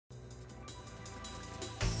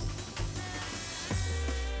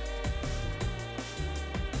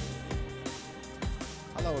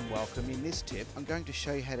Hello and welcome. In this tip I'm going to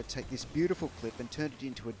show you how to take this beautiful clip and turn it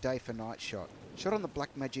into a day for night shot. Shot on the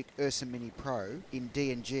Blackmagic Ursa Mini Pro in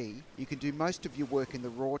D&G, you can do most of your work in the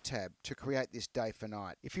RAW tab to create this day for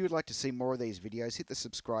night. If you would like to see more of these videos, hit the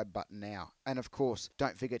subscribe button now. And of course,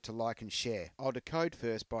 don't forget to like and share. I'll decode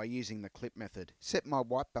first by using the clip method. Set my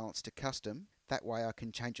white balance to custom, that way I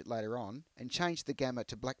can change it later on, and change the gamma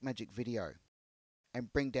to Blackmagic Video.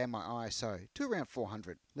 And bring down my ISO to around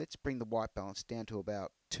 400. Let's bring the white balance down to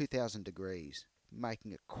about 2000 degrees,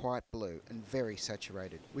 making it quite blue and very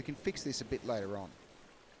saturated. We can fix this a bit later on.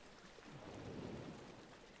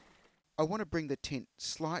 I want to bring the tint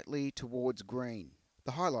slightly towards green.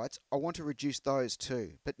 The highlights, I want to reduce those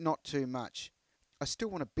too, but not too much. I still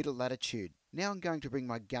want a bit of latitude. Now I'm going to bring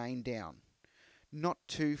my gain down. Not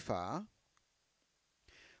too far.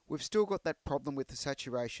 We've still got that problem with the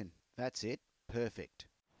saturation. That's it. Perfect.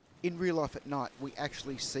 In real life at night, we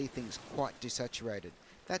actually see things quite desaturated.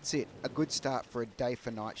 That's it, a good start for a day for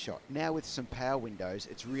night shot. Now with some power windows,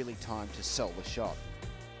 it's really time to sell the shot.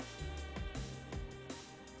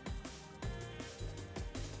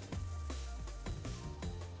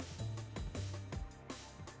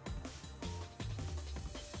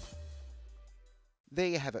 There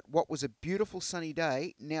you have it. What was a beautiful sunny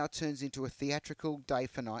day now turns into a theatrical day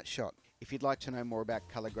for night shot. If you'd like to know more about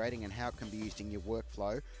colour grading and how it can be used in your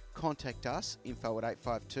workflow, contact us,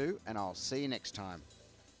 info@852, and I'll see you next time.